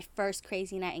 like, my first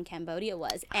crazy night in Cambodia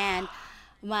was. And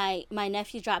my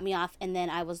nephew dropped me off, and then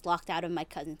I was locked out of my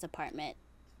cousin's apartment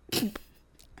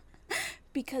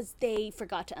because they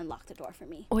forgot to unlock the door for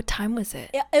me. What time was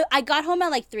it? I got home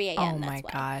at like 3 a.m. Oh, my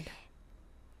God.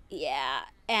 Yeah.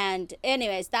 And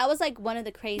anyways, that was like one of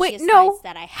the craziest nights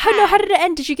that I had. How did it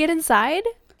end? Did you get inside?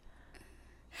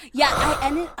 Yeah,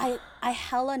 I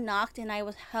hella knocked, and I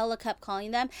was hella kept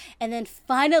calling them. And then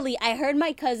finally I heard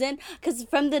my cousin, because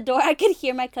from the door I could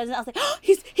hear my cousin. I was like, oh,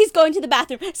 he's going to the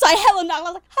bathroom. So I hella knocked.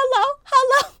 I was like,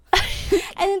 hello.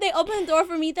 And then they opened the door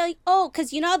for me. They're like, oh,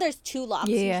 because there's two locks.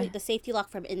 Yeah. Usually the safety lock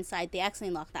from inside. They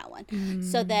accidentally locked that one.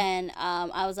 So then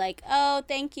I was like, oh,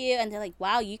 thank you. And they're like,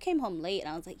 wow, you came home late. And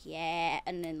I was like, yeah.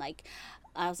 And then like,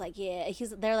 I was like, yeah.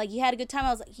 They're like, you had a good time?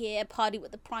 I was like, yeah, party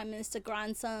with the Prime Minister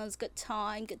grandsons. Good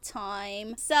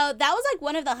time. So that was like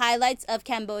one of the highlights of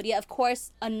Cambodia. Of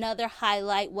course, another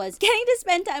highlight was getting to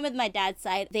spend time with my dad's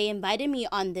side. They invited me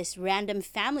on this random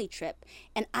family trip.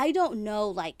 And I don't know,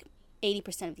 like,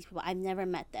 80% of these people. I've never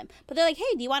met them. But they're like,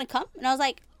 hey, do you want to come? And I was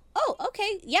like, oh,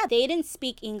 okay. Yeah, they didn't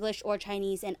speak English or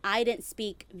Chinese, and I didn't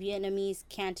speak Vietnamese,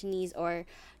 Cantonese, or,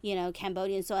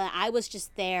 Cambodian. So I was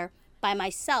just there by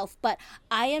myself. But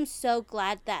I am so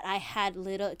glad that I had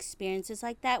little experiences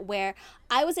like that where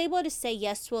I was able to say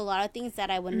yes to a lot of things that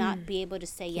I would not be able to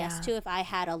say yes to if I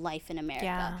had a life in America.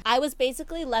 Yeah. I was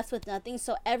basically left with nothing.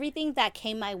 So everything that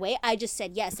came my way, I just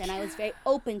said yes. And I was very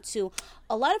open to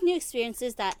a lot of new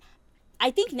experiences that I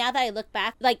think now that I look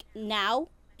back, like now,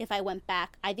 if I went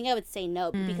back, I think I would say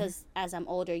no because as I'm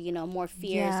older, more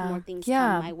fears, more things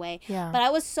come my way. Yeah. But I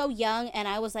was so young and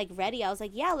I was like ready. I was like,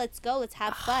 yeah, let's go. Let's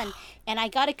have fun. And I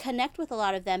got to connect with a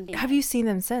lot of them. Have you seen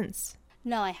them since?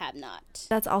 No, I have not.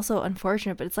 That's also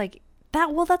unfortunate, but it's like,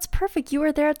 that's perfect. You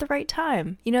were there at the right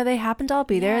time. They happened to all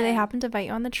be there. They happened to invite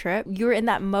you on the trip. You were in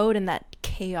that mode, in that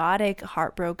chaotic,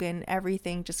 heartbroken,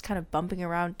 everything just kind of bumping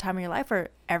around time of your life where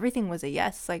everything was a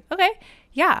yes. It's like, okay,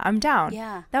 yeah, I'm down.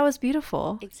 Yeah. That was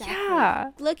beautiful. Exactly.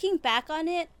 Yeah. Looking back on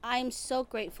it, I'm so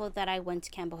grateful that I went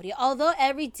to Cambodia. Although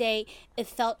every day it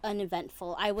felt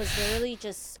uneventful. I was literally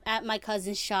just at my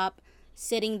cousin's shop,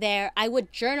 sitting there. I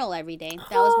would journal every day.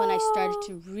 That was when I started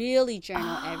to really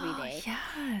journal every day.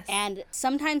 Yes. And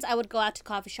sometimes I would go out to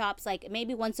coffee shops. Like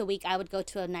maybe once a week I would go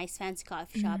to a nice fancy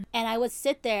coffee shop. And I would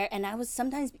sit there and I would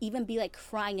sometimes even be like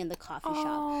crying in the coffee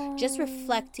shop. Just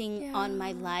reflecting on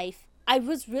my life. I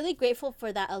was really grateful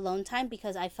for that alone time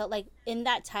because I felt like in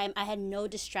that time I had no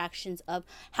distractions of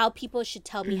how people should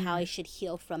tell me how I should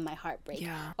heal from my heartbreak.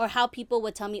 Yeah. Or how people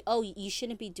would tell me, oh, you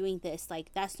shouldn't be doing this.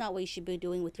 Like, that's not what you should be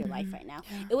doing with your life right now.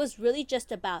 Yeah. It was really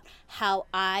just about how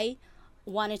I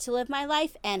wanted to live my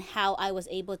life and how I was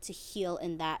able to heal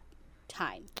in that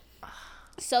time.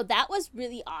 So that was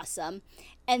really awesome.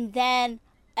 And then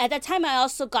at that time, I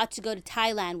also got to go to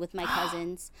Thailand with my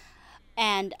cousins.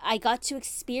 And I got to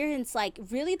experience, like,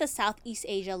 really the Southeast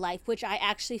Asia life, which I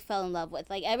actually fell in love with.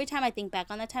 Like, every time I think back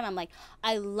on that time, I'm like,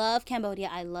 I love Cambodia.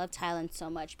 I love Thailand so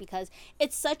much because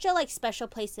it's such a, like, special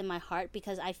place in my heart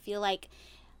because I feel like,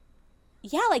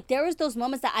 yeah, like, there was those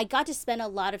moments that I got to spend a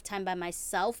lot of time by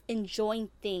myself enjoying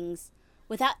things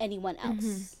without anyone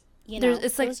else. You know,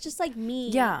 it's like, it was just like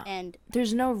me. Yeah. And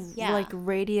there's no like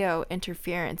radio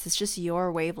interference. It's just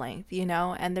your wavelength, you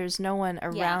know, and there's no one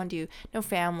around you, no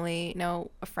family,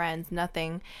 no friends,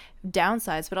 nothing.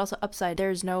 Downsides, but also upside.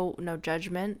 There's no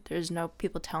judgment. There's no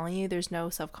people telling you. There's no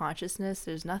self-consciousness.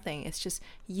 There's nothing. It's just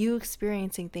you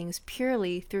experiencing things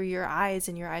purely through your eyes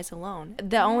and your eyes alone.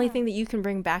 The only thing that you can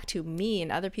bring back to me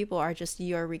and other people are just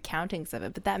your recountings of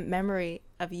it. But that memory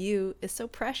of you is so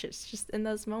precious just in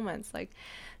those moments. Like,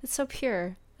 it's so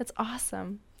pure. That's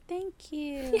awesome. Thank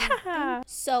you. Yeah.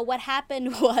 So what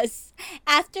happened was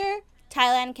after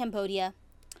Thailand, Cambodia,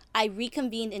 I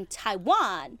reconvened in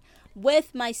Taiwan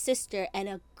with my sister and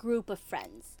a group of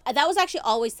friends. That was actually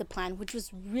always the plan, which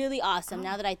was really awesome.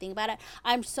 Now that I think about it,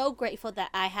 I'm so grateful that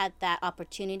I had that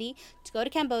opportunity to go to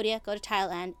Cambodia, go to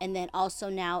Thailand, and then also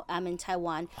now I'm in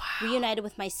Taiwan, reunited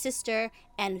with my sister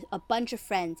and a bunch of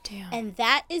friends. Damn. And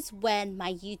that is when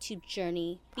my YouTube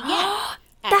journey began.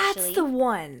 That's the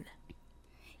one.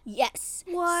 Yes.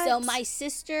 What? So my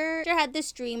sister had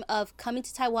this dream of coming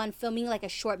to Taiwan, filming like a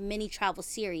short mini travel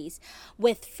series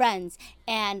with friends.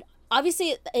 And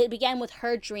obviously it began with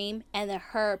her dream and then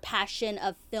her passion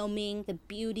of filming the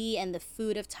beauty and the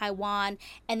food of Taiwan.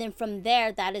 And then from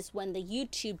there, that is when the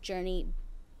YouTube journey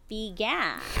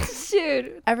began.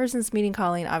 Dude. Ever since meeting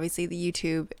Colleen, obviously the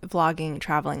YouTube, vlogging,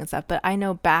 traveling and stuff. But I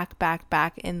know back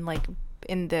in like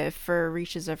in the fur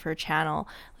reaches of her channel,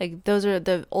 like those are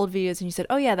the old videos and you said,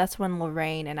 oh yeah, that's when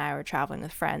Lorraine and I were traveling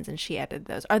with friends and she edited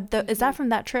those. Is that from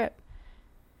that trip?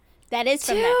 That is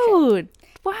from that trip. Dude,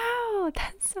 wow,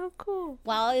 that's so cool.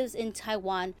 While I was in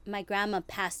Taiwan, my grandma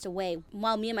passed away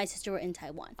while me and my sister were in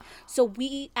Taiwan. So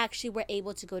we actually were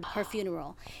able to go to her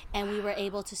funeral and we were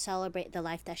able to celebrate the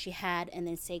life that she had and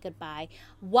then say goodbye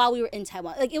while we were in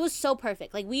Taiwan. Like, it was so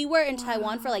perfect. Like, we were in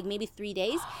Taiwan for like maybe 3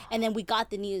 days and then we got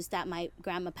the news that my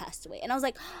grandma passed away. And I was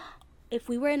like, if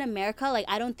we were in America, like,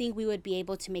 I don't think we would be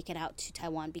able to make it out to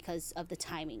Taiwan because of the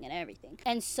timing and everything.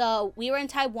 And so we were in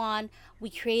Taiwan. We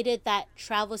created that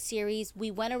travel series.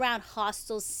 We went around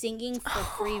hostels singing for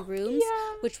free rooms,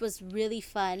 which was really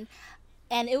fun.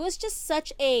 And it was just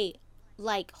such a,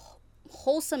 like,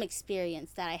 wholesome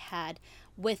experience that I had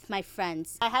with my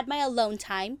friends. I had my alone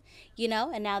time, you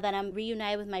know, and now that I'm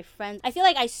reunited with my friends, I feel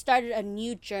like I started a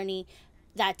new journey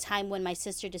that time when my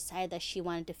sister decided that she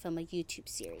wanted to film a YouTube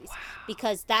series.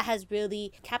 Because that has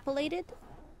really capitulated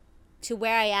to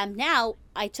where I am now.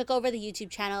 I took over the YouTube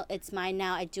channel. It's mine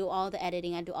now. I do all the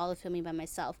editing. I do all the filming by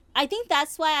myself. I think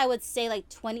that's why I would say like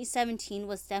 2017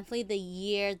 was definitely the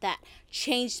year that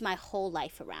changed my whole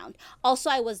life around. Also,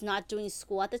 I was not doing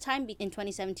school at the time in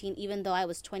 2017, even though I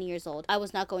was 20 years old. I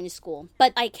was not going to school.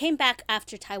 But I came back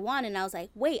after Taiwan and I was like,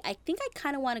 wait, I think I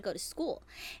kind of want to go to school.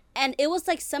 And it was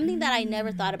like something that I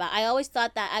never thought about. I always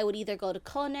thought that I would either go to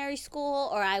culinary school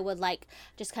or I would like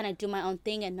just kind of do my own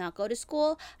thing and not go to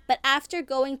school. But after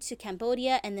going to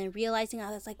Cambodia and then realizing, I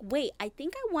was like, wait, I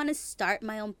think I want to start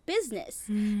my own business.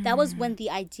 That was when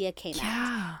the idea came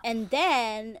out. And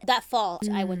then that fall,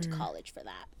 I went to college for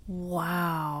that.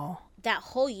 Wow. That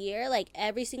whole year, like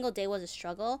every single day was a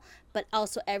struggle, but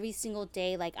also every single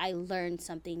day, like I learned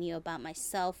something new about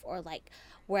myself or like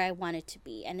where I wanted to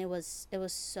be. And it was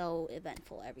so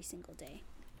eventful every single day.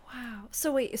 Wow.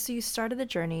 So wait, so you started the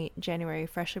journey January,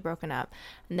 freshly broken up,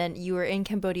 and then you were in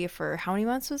Cambodia for how many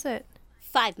months was it?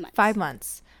 5 months. 5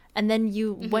 months. And then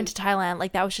you went to Thailand,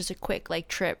 like that was just a quick like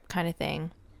trip kind of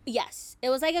thing. Yes. It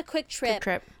was like a quick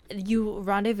trip. You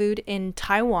rendezvoused in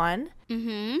Taiwan.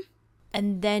 Mm-hmm.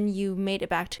 And then you made it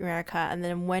back to America. And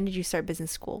then when did you start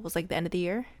business school? Was like the end of the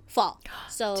year? Fall.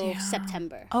 So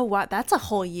September. Oh, wow. That's a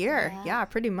whole year. Yeah,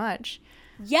 pretty much.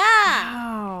 Yeah.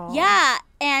 Wow. Yeah.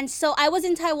 And so I was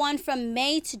in Taiwan from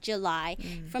May to July,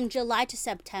 from July to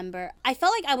September. I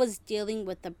felt like I was dealing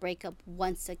with the breakup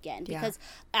once again because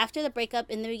after the breakup,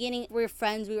 in the beginning, we were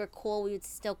friends, we were cool, we would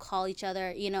still call each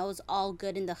other, you know, it was all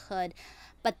good in the hood.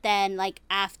 But then, like,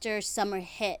 after summer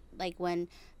hit, like, when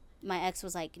my ex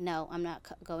was like, no, I'm not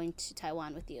going to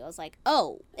Taiwan with you, I was like,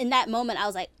 oh. In that moment, I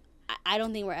was like, I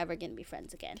don't think we're ever going to be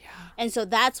friends again. Yeah. And so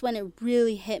that's when it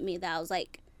really hit me that I was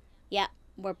like, yeah,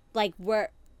 we're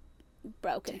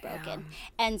broken.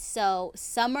 And so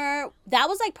summer, that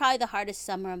was like probably the hardest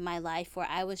summer of my life, where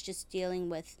I was just dealing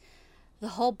with the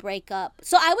whole breakup.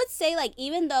 So I would say, like,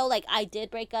 even though like I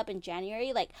did break up in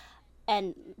January, like,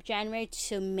 and January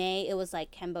to May it was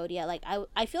like Cambodia, like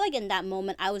I feel like in that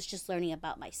moment I was just learning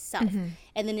about myself.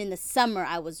 And then in the summer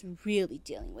I was really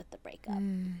dealing with the breakup.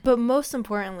 But most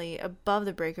importantly, above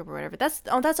the breakup or whatever,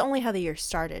 that's only how the year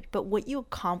started. But what you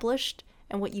accomplished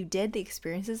and what you did, the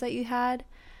experiences that you had,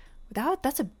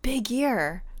 that's a big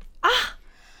year.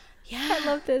 Yeah, I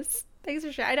love this. Thanks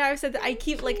for sharing. I know I've said that. I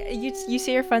keep like you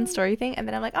say your fun story thing, and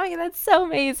then I'm like, oh yeah, that's so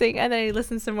amazing, and then I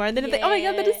listen some more, and then it's like, oh my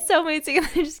god, that is so amazing, and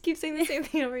then I just keep saying the same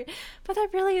thing over again. But that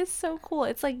really is so cool.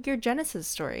 It's like your Genesis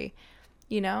story,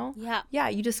 you know? Yeah.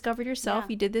 You discovered yourself.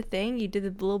 You did the thing. You did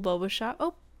the little boba shop.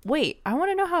 Oh wait, I want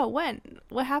to know how it went.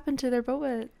 What happened to their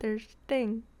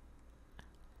thing?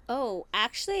 Oh,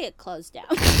 actually, it closed down.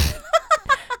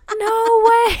 No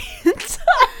way.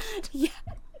 Yeah.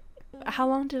 How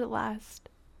long did it last?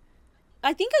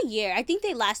 I think a year. I think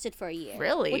they lasted for a year.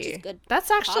 Really? Which is good.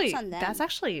 That's actually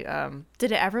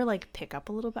did it ever like pick up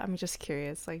a little bit? I'm just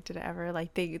curious. Like, did it ever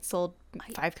like they sold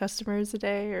 5 customers a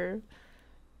day, or?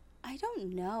 I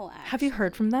don't know, actually. Have you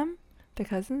heard from them? The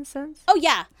cousins since? Oh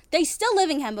yeah. They still live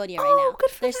in Cambodia right now.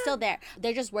 Good for They're them. Still there.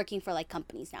 They're just working for like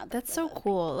companies now. That's so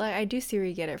cool. Like, I do see where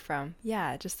you get it from.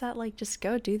 Yeah, just that, like, just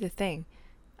go do the thing.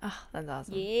 Oh, that's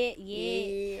awesome.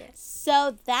 Yeah.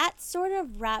 So that sort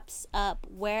of wraps up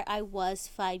where I was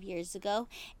 5 years ago.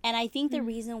 And I think the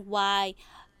reason why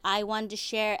I wanted to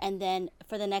share, and then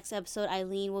for the next episode,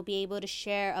 Eileen will be able to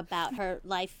share about her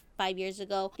life 5 years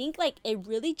ago. I think like it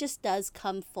really just does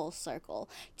come full circle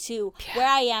to where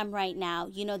I am right now.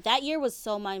 You know, that year was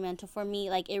so monumental for me.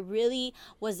 Like, it really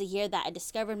was the year that I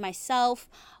discovered myself,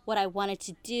 what I wanted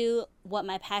to do, what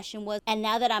my passion was. And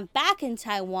now that I'm back in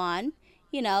Taiwan,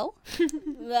 you know,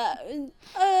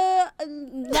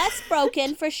 less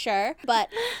broken for sure, but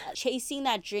chasing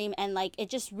that dream. And like, it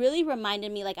just really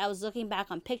reminded me, like, I was looking back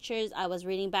on pictures, I was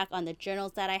reading back on the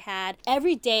journals that I had.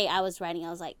 Every day I was writing, I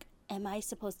was like, am I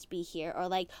supposed to be here? Or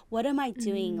like, what am I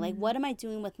doing? Like, what am I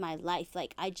doing with my life?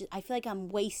 Like, I feel like I'm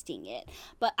wasting it.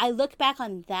 But I look back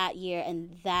on that year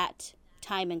and that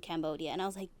time in Cambodia, and I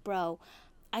was like, bro,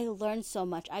 I learned so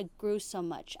much. I grew so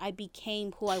much. I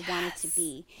became who I wanted to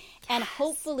be. And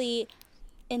hopefully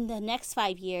in the next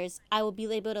 5 years, I will be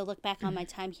able to look back on my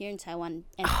time here in Taiwan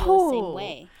and feel the same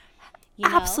way. You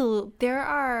know? Absolutely. There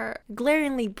are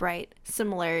glaringly bright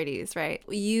similarities, right?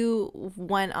 You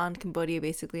went on Cambodia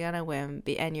basically on a whim,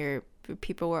 and your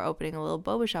people were opening a little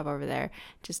boba shop over there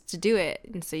just to do it,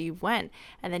 and so you went,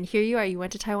 and then here you are. You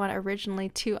went to Taiwan originally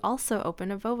to also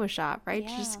open a boba shop, right?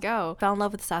 To just go. Fell in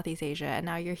love with Southeast Asia, and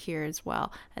now you're here as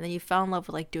well. And then you fell in love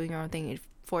with like doing your own thing and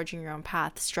forging your own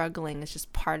path. Struggling is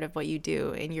just part of what you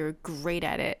do, and you're great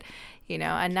at it, you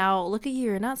know. And now look at you.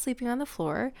 You're not sleeping on the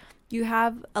floor. You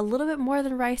have a little bit more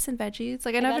than rice and veggies.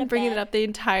 Like, I know I've been bringing it up the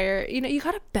entire, you know, you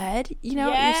got a bed, you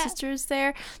know, your sister's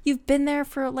there. You've been there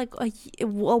for like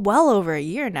well over a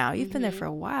year now. You've been there for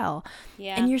a while.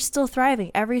 Yeah. And you're still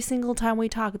thriving. Every single time we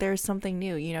talk, there's something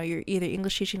new. You know, you're either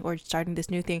English teaching or starting this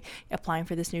new thing, applying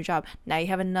for this new job. Now you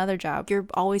have another job. You're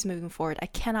always moving forward. I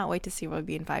cannot wait to see what it'll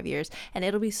be in 5 years. And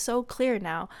it'll be so clear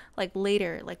now, like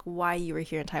later, like why you were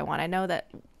here in Taiwan. I know that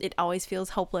it always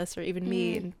feels hopeless, or even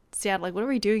me and Seattle, like, what are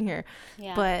we doing here?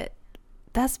 Yeah. But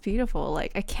that's beautiful.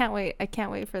 Like, I can't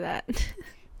wait for that.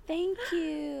 Thank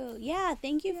you. Yeah,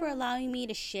 thank you for allowing me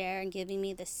to share and giving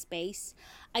me the space.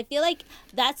 I feel like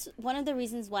that's one of the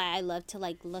reasons why I love to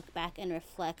like look back and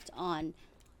reflect on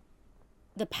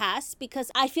the past, because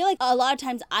I feel like a lot of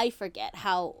times I forget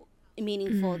how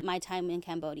meaningful my time in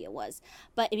Cambodia was.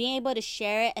 But being able to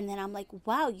share it, and then I'm like,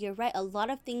 wow, you're right. A lot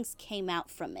of things came out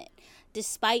from it.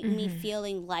 Despite me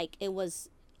feeling like it was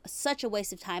such a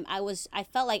waste of time, I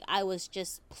felt like I was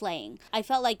just playing. I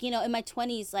felt like, you know, in my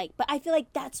 20s, like, but I feel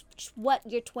like that's what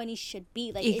your 20s should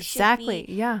be. Like, exactly. It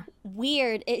should be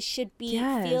weird. It should be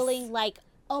feeling like,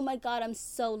 oh my God, I'm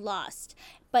so lost.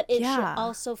 But it should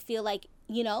also feel like,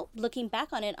 you know, looking back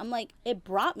on it, I'm like, it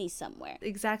brought me somewhere.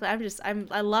 Exactly.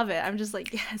 I love it. I'm just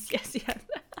like, yes.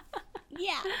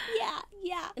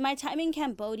 Yeah. My time in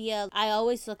Cambodia, I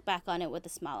always look back on it with a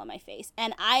smile on my face.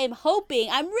 And I'm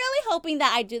really hoping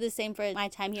that I do the same for my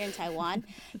time here in Taiwan.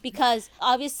 Because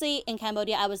obviously in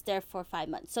Cambodia, I was there for 5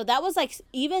 months. So that was like,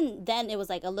 even then it was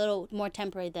like a little more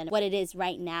temporary than what it is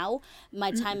right now.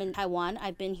 My time in Taiwan,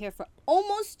 I've been here for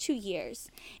almost 2 years.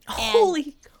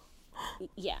 Holy.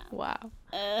 Yeah. Wow.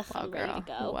 I'm ready to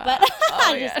go. Wow. But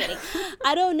I'm just kidding.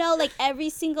 I don't know, like every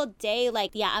single day,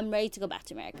 like, yeah, I'm ready to go back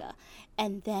to America.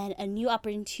 And then a new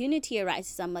opportunity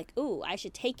arises. I'm like, ooh, I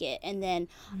should take it. And then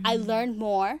I learn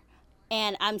more,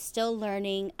 and I'm still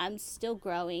learning. I'm still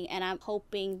growing, and I'm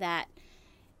hoping that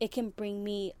it can bring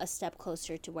me a step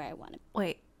closer to where I want to be.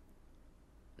 Wait.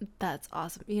 That's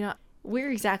awesome.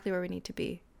 We're exactly where we need to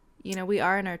be. We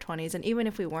are in our 20s, and even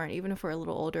if we weren't, even if we're a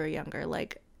little older or younger,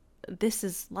 like, this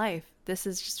is life. This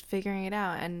is just figuring it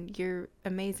out, and you're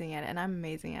amazing at it, and I'm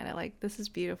amazing at it. Like, this is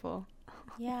beautiful.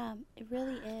 Yeah, it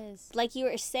really is. Like you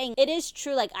were saying, it is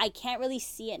true. Like, I can't really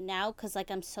see it now because, like,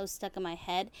 I'm so stuck in my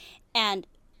head. And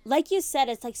like you said,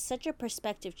 it's like such a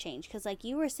perspective change. Because like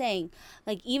you were saying,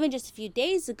 like even just a few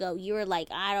days ago, you were like,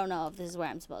 I don't know if this is where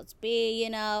I'm supposed to be,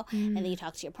 And then you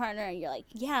talk to your partner and you're like,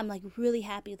 yeah, I'm like really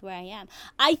happy with where I am.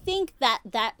 I think that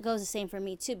goes the same for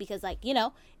me too. Because like,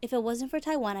 if it wasn't for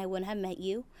Taiwan, I wouldn't have met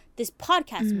you. This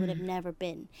podcast would have never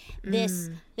been. This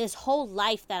whole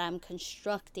life that I'm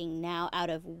constructing now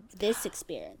out of this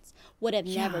experience would have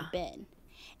never been.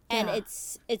 And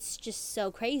it's just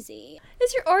so crazy.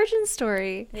 It's your origin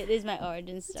story. It is my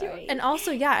origin story. And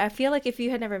also, I feel like if you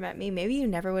had never met me, maybe you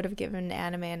never would have given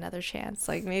anime another chance.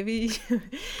 Like, maybe...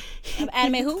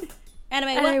 Anime who?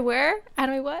 Anime what? Where?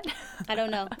 Anime what? I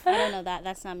don't know that.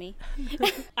 That's not me.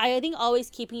 I think always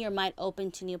keeping your mind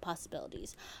open to new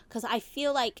possibilities. Because I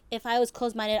feel like if I was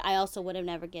closed-minded, I also would have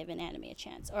never given anime a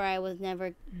chance. Or I would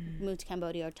never move to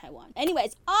Cambodia or Taiwan.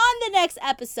 Anyways, on the next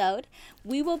episode,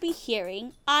 we will be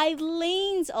hearing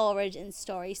Eileen's origin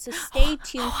story. So stay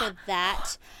tuned for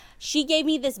that. She gave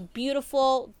me this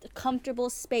beautiful, comfortable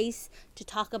space to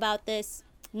talk about this.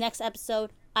 Next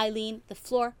episode, Eileen, the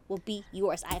floor will be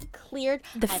yours. I have cleared.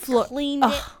 I've cleaned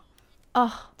it.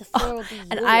 The floor will be yours.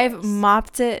 And I've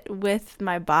mopped it with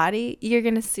my body. You're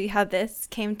gonna see how this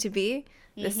came to be.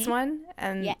 This one,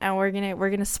 and we're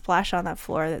gonna splash on that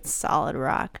floor that's solid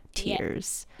rock.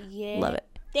 Tears. Yeah. Love it.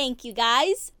 Thank you,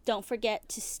 guys. Don't forget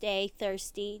to stay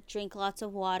thirsty. Drink lots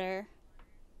of water.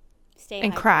 Stay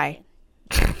and hydrated. Cry.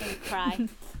 And cry.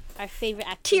 Our favorite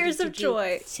activity. Tears of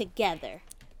joy together.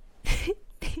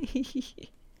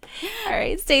 All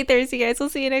right, stay thirsty, guys. We'll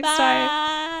see you next time.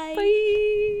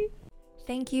 Bye.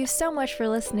 Thank you so much for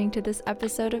listening to this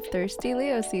episode of Thirsty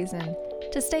Leo Season.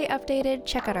 To stay updated,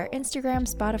 check out our Instagram,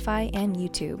 Spotify, and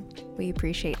YouTube. We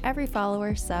appreciate every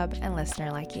follower, sub, and listener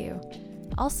like you.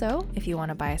 Also, if you want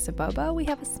to buy us a boba, we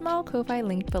have a small Ko-Fi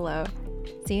link below.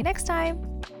 See you next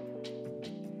time.